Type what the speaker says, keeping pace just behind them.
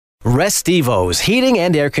Restivos Heating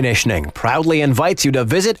and Air Conditioning proudly invites you to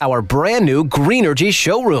visit our brand new Greenergy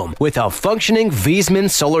showroom with a functioning Wiesmann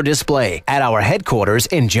solar display at our headquarters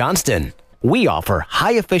in Johnston. We offer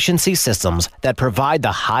high-efficiency systems that provide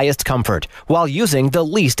the highest comfort while using the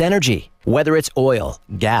least energy. Whether it's oil,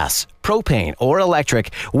 gas, propane, or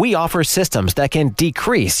electric, we offer systems that can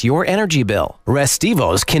decrease your energy bill.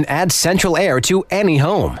 Restivos can add central air to any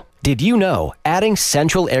home. Did you know adding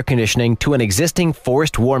central air conditioning to an existing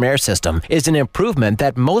forced warm air system is an improvement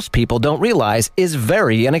that most people don't realize is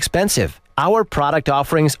very inexpensive? Our product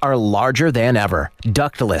offerings are larger than ever.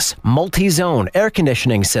 Ductless, multi-zone air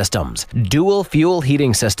conditioning systems, dual fuel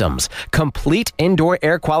heating systems, complete indoor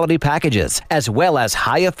air quality packages, as well as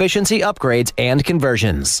high-efficiency upgrades and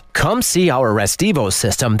conversions. Come see our Restivos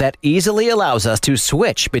system that easily allows us to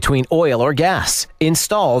switch between oil or gas,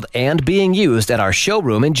 installed and being used at our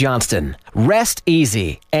showroom in Johnston. Rest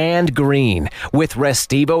easy and green with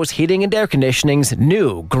Restivos Heating and Air Conditioning's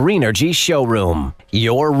new Greenergy showroom.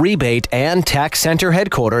 Your rebate and tax center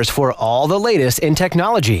headquarters for all the latest in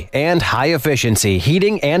technology and high-efficiency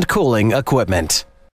heating and cooling equipment.